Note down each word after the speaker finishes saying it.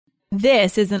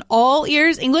This is an All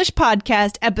Ears English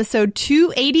Podcast, episode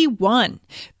 281.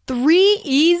 3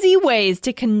 easy ways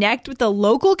to connect with the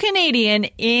local Canadian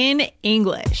in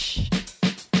English.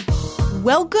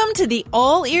 Welcome to the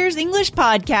All Ears English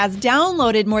Podcast,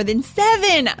 downloaded more than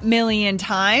 7 million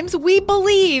times. We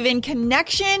believe in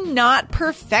connection, not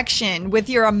perfection, with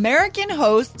your American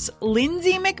hosts,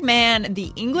 Lindsay McMahon,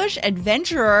 the English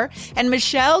adventurer, and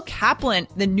Michelle Kaplan,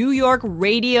 the New York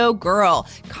radio girl,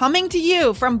 coming to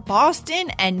you from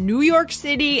Boston and New York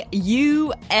City,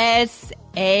 USA.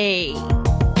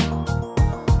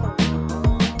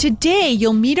 Today,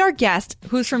 you'll meet our guest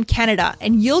who's from Canada,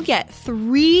 and you'll get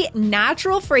 3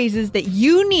 natural phrases that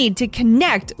you need to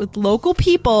connect with local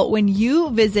people when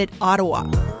you visit Ottawa.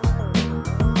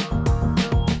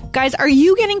 Guys, are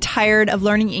you getting tired of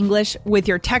learning English with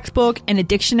your textbook and a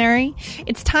dictionary?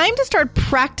 It's time to start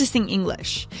practicing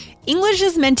English. English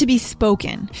is meant to be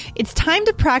spoken. It's time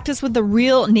to practice with a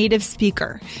real native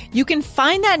speaker. You can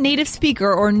find that native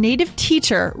speaker or native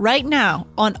teacher right now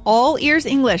on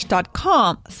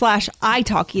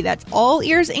allearsenglish.com/italki. That's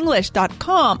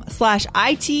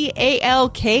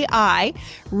allearsenglish.com/italki.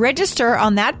 Register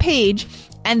on that page,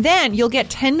 and then you'll get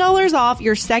 $10 off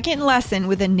your second lesson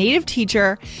with a native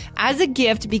teacher as a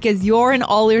gift because you're an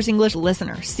All Ears English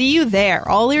listener. See you there.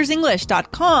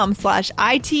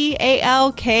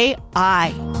 allearsenglish.com/italki.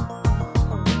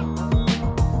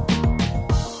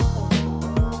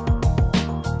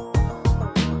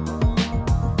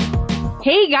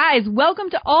 Hey guys,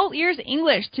 welcome to All Ears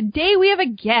English. Today we have a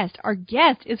guest. Our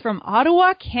guest is from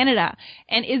Ottawa, Canada,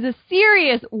 and is a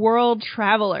serious world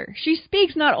traveler. She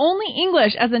speaks not only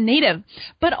English as a native,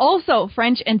 but also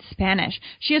French and Spanish.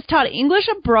 She has taught English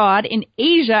abroad in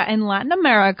Asia and Latin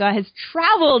America, has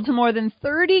traveled to more than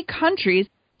 30 countries,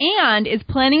 and is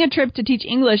planning a trip to teach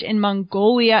English in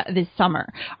Mongolia this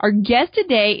summer. Our guest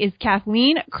today is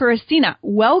Kathleen Kurasina.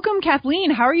 Welcome, Kathleen.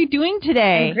 How are you doing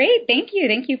today? I'm great. Thank you.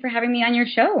 Thank you for having me on your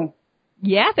show.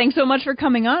 Yeah, thanks so much for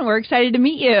coming on. We're excited to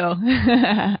meet you.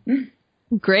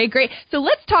 Great. So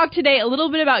let's talk today a little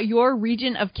bit about your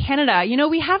region of Canada. You know,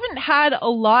 we haven't had a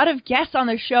lot of guests on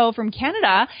the show from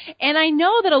Canada, and I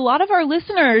know that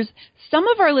some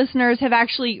of our listeners have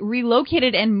actually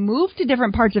relocated and moved to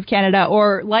different parts of Canada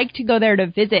or like to go there to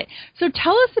visit. So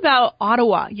tell us about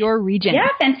Ottawa, your region. Yeah,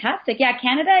 fantastic. Yeah,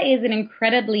 Canada is an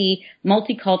incredibly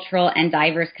multicultural and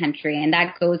diverse country, and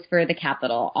that goes for the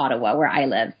capital, Ottawa, where I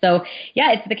live. So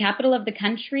yeah, it's the capital of the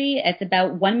country. It's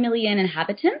about 1 million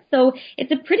inhabitants, so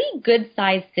it's a pretty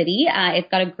good-sized city. It's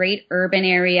got a great urban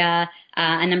area,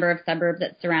 a number of suburbs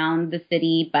that surround the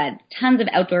city, but tons of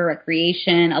outdoor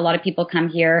recreation. A lot of people come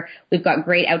here. We've got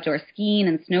great outdoor skiing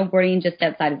and snowboarding just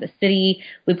outside of the city.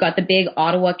 We've got the big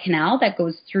Ottawa Canal that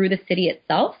goes through the city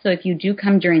itself. So if you do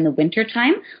come during the winter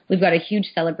time, we've got a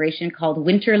huge celebration called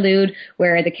Winterlude,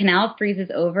 where the canal freezes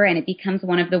over and it becomes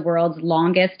one of the world's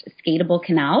longest skatable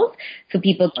canals. So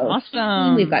people go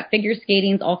awesome. We've got figure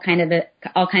skating, all kinds of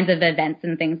events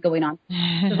and things going on.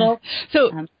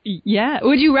 Yeah,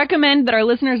 would you recommend that our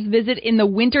listeners visit in the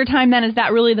winter time then? Is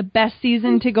that really the best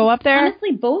season to go up there?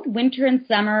 Honestly, both winter and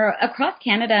summer across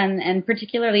Canada and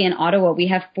particularly in Ottawa, we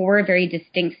have 4 very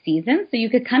distinct seasons. So you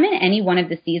could come in any one of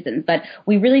the seasons, but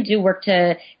we really do work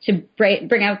to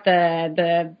bring out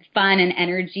the fun and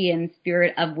energy and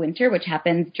spirit of winter, which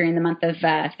happens during the month of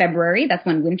February. That's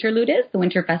when Winterlude is, the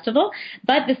Winter Festival.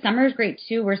 But the summer is great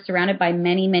too. We're surrounded by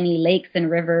many, many lakes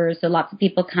and rivers. So lots of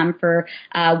people come for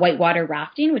whitewater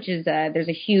rafting, which is there's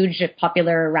a huge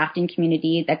popular rafting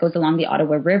community that goes along the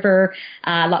Ottawa River.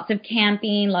 Lots of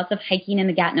camping, lots of hiking in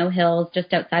the Gatineau Hills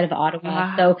just outside of Ottawa.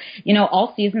 Wow. So, you know,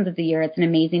 all seasons of the year, it's an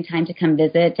amazing time to come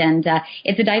visit. And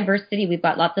it's a diverse city. We've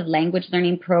got lots of language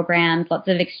learning programs, lots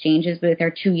of exchanges with our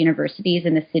 2 universities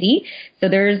in the city. So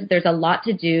there's a lot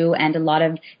to do and a lot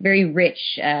of very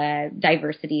rich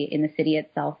diversity in the city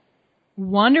itself.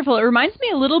 Wonderful. It reminds me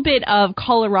a little bit of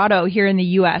Colorado here in the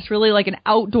U.S., really like an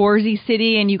outdoorsy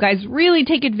city, and you guys really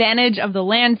take advantage of the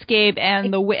landscape and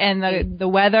the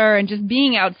weather and just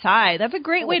being outside. That's a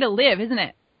great way to live, isn't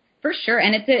it? For sure,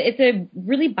 and it's a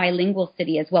really bilingual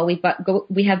city as well. We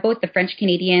have both the French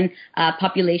Canadian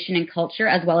population and culture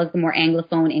as well as the more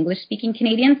Anglophone English speaking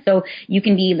Canadians. So you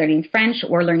can be learning French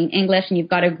or learning English, and you've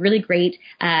got a really great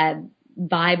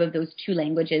vibe of those 2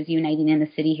 languages uniting in the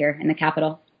city here in the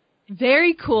capital.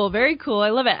 Very cool. Very cool.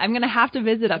 I love it. I'm going to have to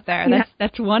visit up there.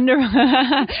 That's wonderful.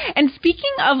 And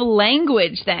speaking of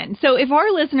language then, so if our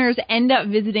listeners end up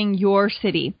visiting your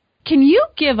city, Can you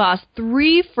give us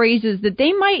 3 phrases that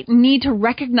they might need to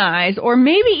recognize or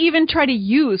maybe even try to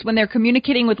use when they're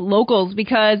communicating with locals?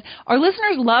 Because our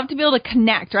listeners love to be able to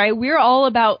connect, right? We're all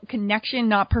about connection,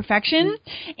 not perfection.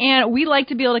 And we like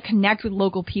to be able to connect with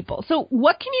local people. So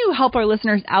what can you help our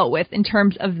listeners out with in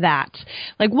terms of that?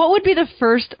 Like, what would be the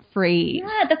first phrase?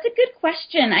 Yeah, that's a good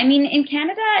question. I mean, in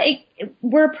Canada,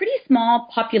 we're a pretty small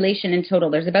population in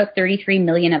total. There's about 33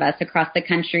 million of us across the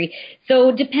country.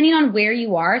 So depending on where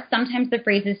you are, sometimes the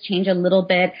phrases change a little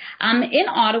bit. In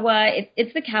Ottawa,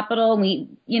 it's the capital.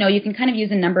 You can kind of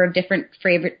use a number of different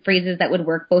phrases that would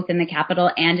work both in the capital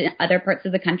and in other parts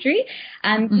of the country.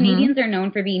 Canadians are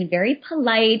known for being very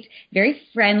polite, very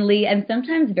friendly, and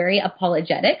sometimes very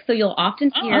apologetic. So you'll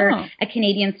often hear a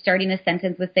Canadian starting a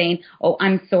sentence with saying, "Oh,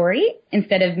 I'm sorry,"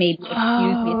 instead of maybe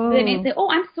 "excuse me." So they may say, "Oh,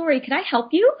 I'm sorry. Could I help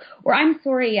you?" Or "I'm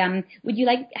sorry. Would you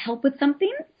like help with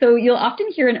something?" So you'll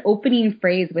often hear an opening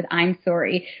phrase with "I'm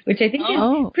sorry," which I think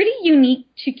is pretty unique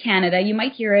to Canada. You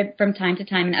might hear it from time to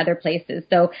time in other places.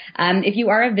 So if you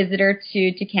are a visitor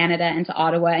to Canada and to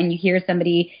Ottawa and you hear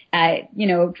somebody,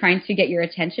 trying to get your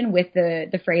attention with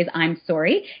the phrase "I'm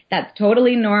sorry," that's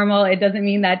totally normal. It doesn't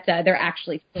mean that they're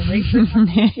actually sorry for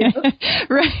something.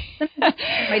 Right. Sometimes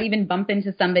you might even bump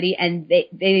into somebody and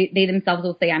they themselves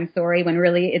will say "I'm sorry" when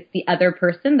really it's the other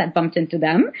person that bumped into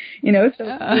them. So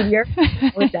you're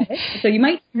apologetic. So you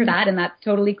might hear that, and that's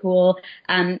totally cool.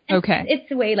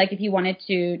 It's a way, like, if you wanted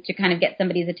to kind of get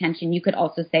somebody's attention, you could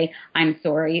also say "I'm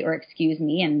sorry" or "excuse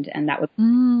me," and that would.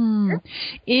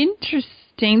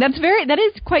 Interesting. That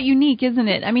is quite unique, isn't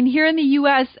it? I mean, here in the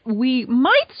U.S., we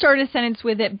might start a sentence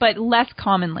with it, but less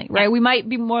commonly, right? We might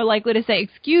be more likely to say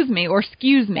 "excuse me" or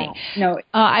 "excuse me." No,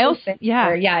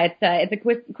 it's a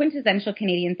quintessential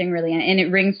Canadian thing, really, and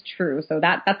it rings true. So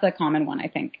that's a common one, I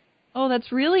think. Oh,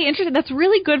 that's really interesting. That's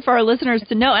really good for our listeners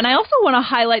to know. And I also want to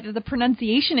highlight that the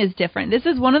pronunciation is different. This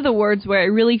is one of the words where I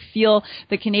really feel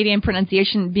the Canadian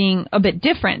pronunciation being a bit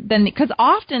different than, because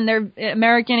often their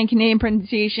American and Canadian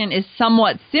pronunciation is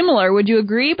somewhat similar. Would you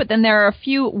agree? But then there are a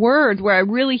few words where I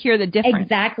really hear the difference.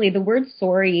 Exactly. The word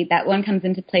 "sorry," that one comes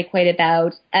into play quite a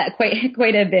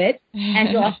bit. And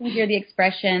you'll often hear the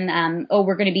expression,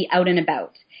 "we're going to be out and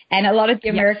about." And a lot of the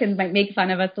Americans might make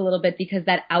fun of us a little bit because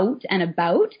that "out and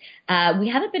about," we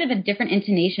have a bit of a different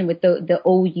intonation with the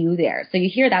OU there. So you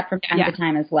hear that from time to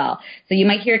time as well. So you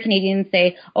might hear Canadians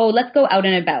say, "Oh, let's go out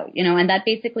and about," and that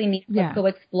basically means let's go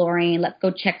exploring, let's go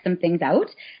check some things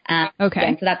out. And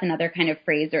so that's another kind of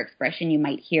phrase or expression you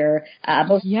might hear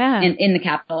both in the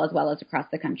capital as well as across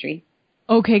the country.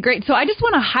 Okay, great. So I just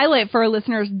want to highlight for our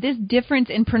listeners this difference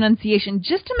in pronunciation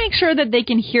just to make sure that they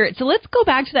can hear it. So let's go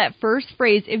back to that first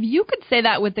phrase. If you could say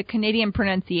that with the Canadian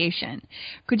pronunciation,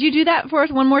 could you do that for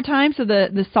us one more time? So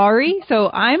the sorry. So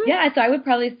so I would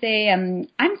probably say "I'm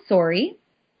sorry."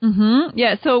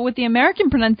 Yeah. So with the American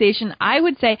pronunciation, I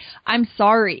would say "I'm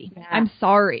sorry." Yeah. I'm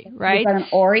sorry, right? You've got an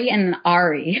ori and an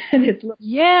ari.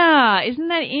 Yeah. Isn't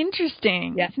that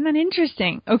interesting? Yeah. Isn't that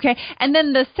interesting? Okay. And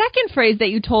then the second phrase that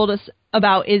you told us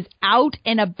about is "out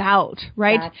and about,"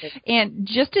 right? And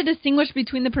just to distinguish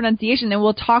between the pronunciation, then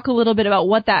we'll talk a little bit about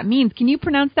what that means. Can you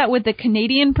pronounce that with the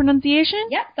Canadian pronunciation?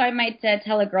 Yeah. So I might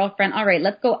tell a girlfriend, "All right,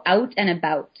 let's go out and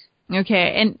about."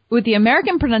 Okay, and with the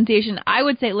American pronunciation, I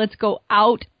would say let's go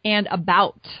out and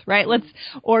about, right?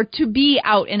 Or to be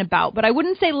out and about, but I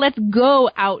wouldn't say let's go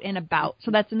out and about.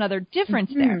 So that's another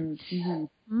difference there.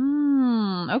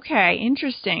 Okay,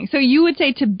 interesting. So you would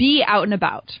say to be out and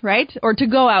about, right? Or to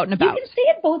go out and about. You can say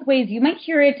it both ways. You might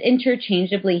hear it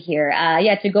interchangeably here.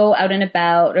 To go out and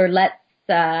about, or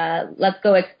let's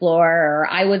go explore, or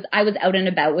I was out and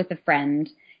about with a friend,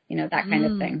 that kind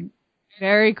of thing.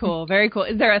 Very cool. Very cool.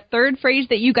 Is there a third phrase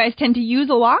that you guys tend to use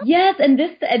a lot? Yes, and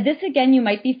this again you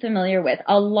might be familiar with.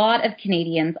 A lot of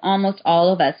Canadians, almost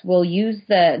all of us, will use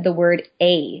the word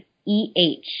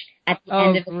E-H at the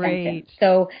end of the sentence.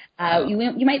 So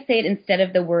you might say it instead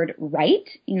of the word right,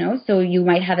 so you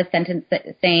might have a sentence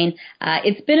saying,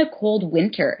 "It's been a cold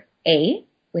winter, eh?"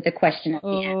 with a question at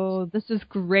the end. Oh, this is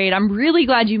great. I'm really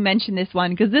glad you mentioned this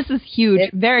one because this is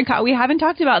huge. We haven't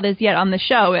talked about this yet on the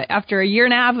show. After a year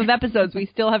and a half of episodes, we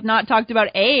still have not talked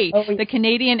about the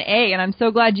Canadian A, and I'm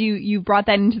so glad you brought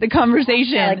that into the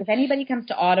conversation. Yeah, like if anybody comes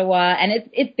to Ottawa, and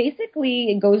it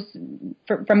basically goes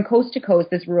from coast to coast,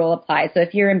 this rule applies. So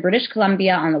if you're in British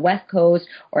Columbia on the west coast,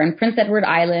 or in Prince Edward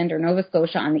Island or Nova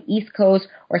Scotia on the east coast,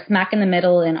 or smack in the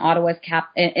middle in Ottawa's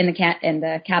in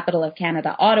the capital of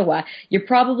Canada, Ottawa, you're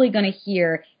probably going to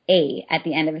hear "a" at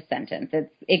the end of a sentence.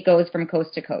 It goes from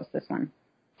coast to coast, this one.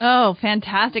 Oh,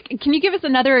 fantastic. Can you give us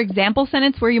another example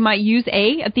sentence where you might use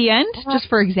a at the end, just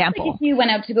for example? Like if you went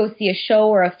out to go see a show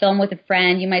or a film with a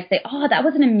friend, you might say, oh, that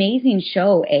was an amazing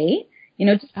show, eh? You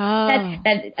know, just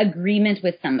that agreement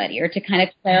with somebody, or to kind of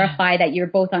clarify that you're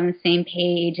both on the same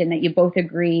page and that you both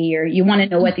agree, or you want to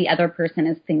know what the other person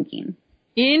is thinking.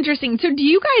 Interesting. So do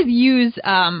you guys use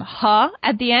huh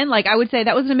at the end? Like I would say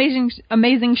that was an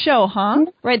amazing show, huh?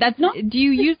 Right? That's not, do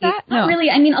you use that? Not really.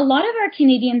 I mean, a lot of our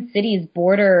Canadian cities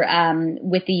border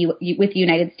with the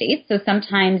United States. So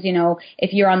sometimes, you know,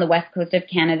 if you're on the west coast of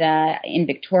Canada in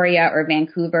Victoria or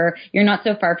Vancouver, you're not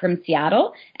so far from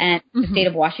Seattle and the state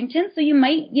of Washington. So you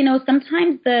might, you know,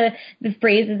 sometimes the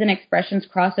phrases and expressions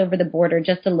cross over the border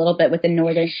just a little bit with the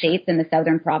northern states and the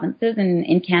southern provinces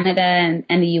in Canada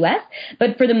and the U.S.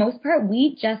 But for the most part,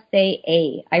 we just say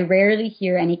a. I rarely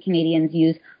hear any Canadians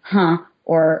use huh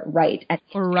or right.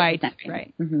 Or right.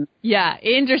 Yeah,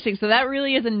 interesting. So that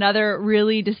really is another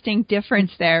really distinct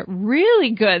difference there.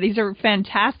 Really good. These are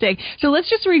fantastic. So let's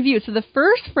just review. So the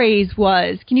first phrase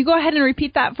was, can you go ahead and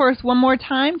repeat that for us one more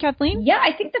time, Kathleen? Yeah,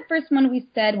 I think the first one we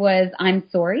said was, I'm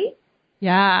sorry.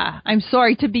 Yeah, I'm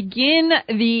sorry, to begin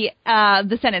the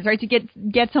sentence, right? To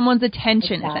get somene's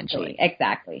attention, essentially.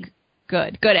 Exactly.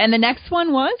 Good. And the next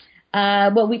one was?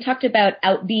 Well, we talked about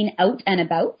being out and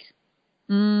about.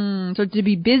 So to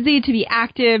be busy, to be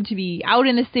active, to be out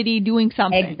in the city doing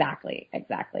something. Exactly.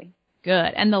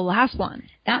 Good. And the last one?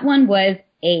 That one was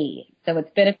a. So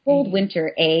it's been a cold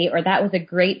winter, a, or that was a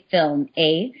great film,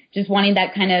 a. Just wanting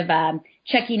that kind of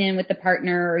checking in with the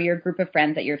partner or your group of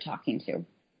friends that you're talking to.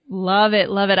 Love it.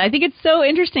 I think it's so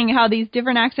interesting how these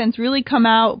different accents really come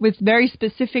out with very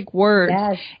specific words.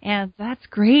 Yes. And that's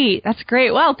great.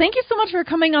 Well, thank you so much for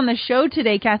coming on the show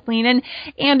today, Kathleen.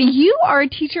 And you are a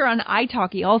teacher on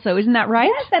italki also, isn't that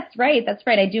right? Yes, that's right.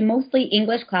 I do mostly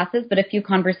English classes, but a few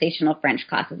conversational French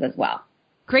classes as well.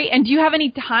 Great. And do you have any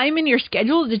time in your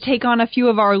schedule to take on a few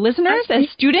of our listeners as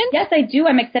students? Yes, I do.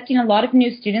 I'm accepting a lot of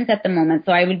new students at the moment,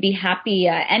 so I would be happy.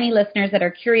 Any listeners that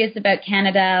are curious about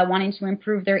Canada, wanting to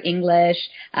improve their English,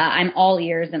 I'm all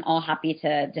ears and all happy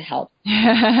to help.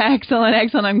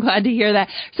 Excellent. I'm glad to hear that.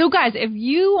 So guys, if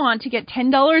you want to get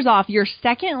 $10 off your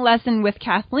second lesson with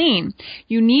Kathleen,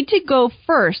 you need to go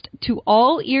first to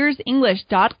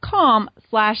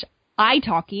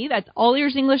allearsenglish.com/italki. That's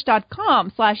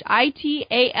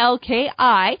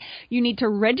allearsenglish.com/italki. You need to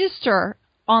register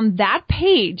on that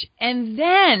page and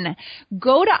then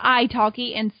go to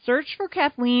italki and search for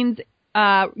Kathleen's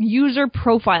user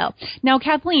profile. Now,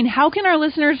 Kathleen, how can our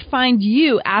listeners find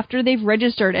you after they've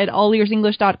registered at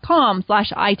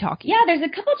allearsenglish.com/italki? Yeah, there's a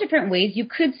couple different ways. You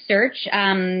could search,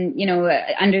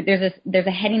 under there's a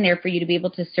heading there for you to be able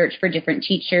to search for different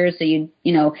teachers. So you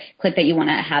click that you want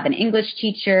to have an English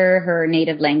teacher. Her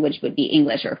native language would be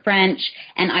English or French,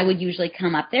 and I would usually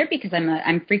come up there because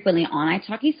I'm frequently on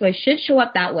italki, so I should show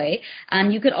up that way.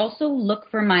 You could also look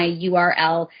for my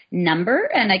URL number,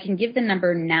 and I can give the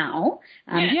number now.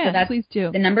 So please do.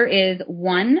 The number is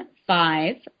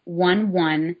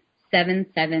 1511776,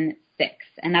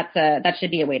 and that should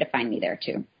be a way to find me there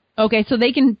too. Okay, so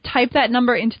they can type that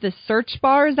number into the search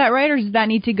bar, is that right, or does that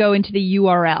need to go into the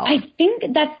URL? I think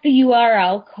that's the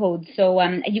URL code, so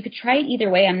you could try it either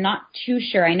way. I'm not too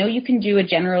sure. I know you can do a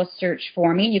general search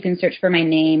for me. You can search for my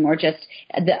name or just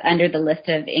under the list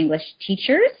of English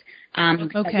teachers.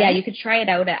 Okay. Yeah, you could try it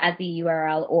out as the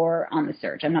URL or on the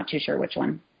search. I'm not too sure which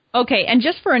one. Okay, and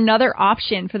just for another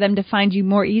option for them to find you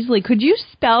more easily, could you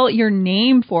spell your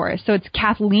name for us? So it's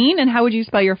Kathleen, and how would you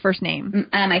spell your first name?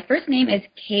 My first name is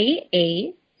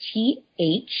Kathleen,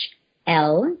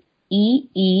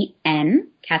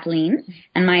 Kathleen,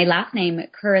 and my last name,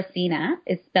 Kurasina,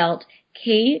 is spelled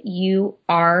Kuracina.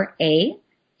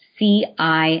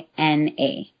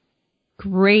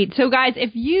 Great. So guys,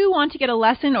 if you want to get a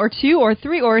lesson or two or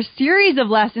three or a series of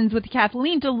lessons with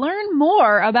Kathleen to learn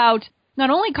more about not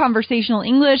only conversational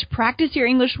English, practice your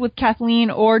English with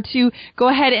Kathleen, or to go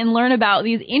ahead and learn about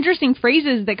these interesting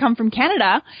phrases that come from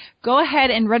Canada, go ahead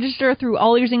and register through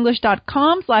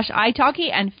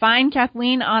allearsenglish.com/italki and find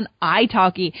Kathleen on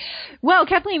italki. Well,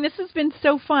 Kathleen, this has been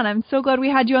so fun. I'm so glad we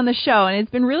had you on the show, and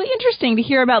it's been really interesting to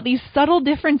hear about these subtle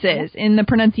differences in the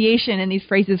pronunciation in these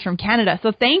phrases from Canada.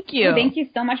 So thank you. Well, thank you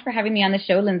so much for having me on the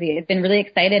show, Lindsay. It's been really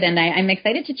excited, and I'm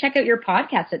excited to check out your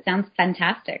podcast. It sounds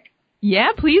fantastic.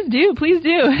 Yeah, please do.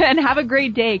 And have a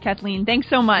great day, Kathleen. Thanks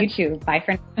so much. You too. Bye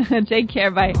for now. Take care.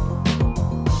 Bye.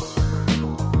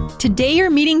 Today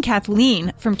you're meeting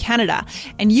Kathleen from Canada,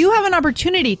 and you have an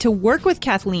opportunity to work with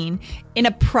Kathleen in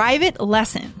a private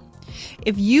lesson.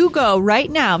 If you go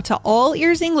right now to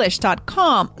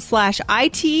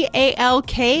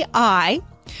allearsenglish.com/italki,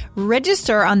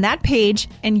 Register on that page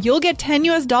and you'll get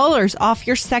 $10 off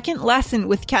your second lesson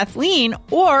with Kathleen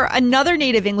or another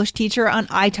native English teacher on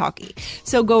italki.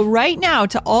 So go right now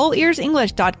to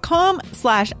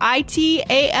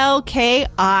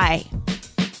allearsenglish.com/ITALKI.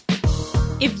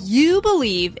 If you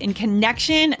believe in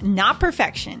connection, not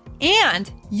perfection,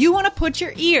 and you want to put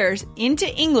your ears into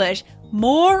English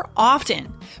more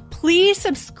often, please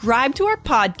subscribe to our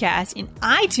podcast in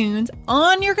iTunes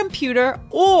on your computer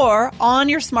or on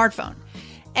your smartphone.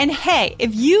 And hey,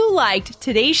 if you liked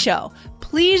today's show,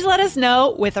 please let us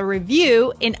know with a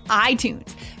review in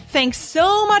iTunes. Thanks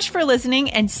so much for listening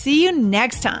and see you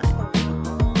next time.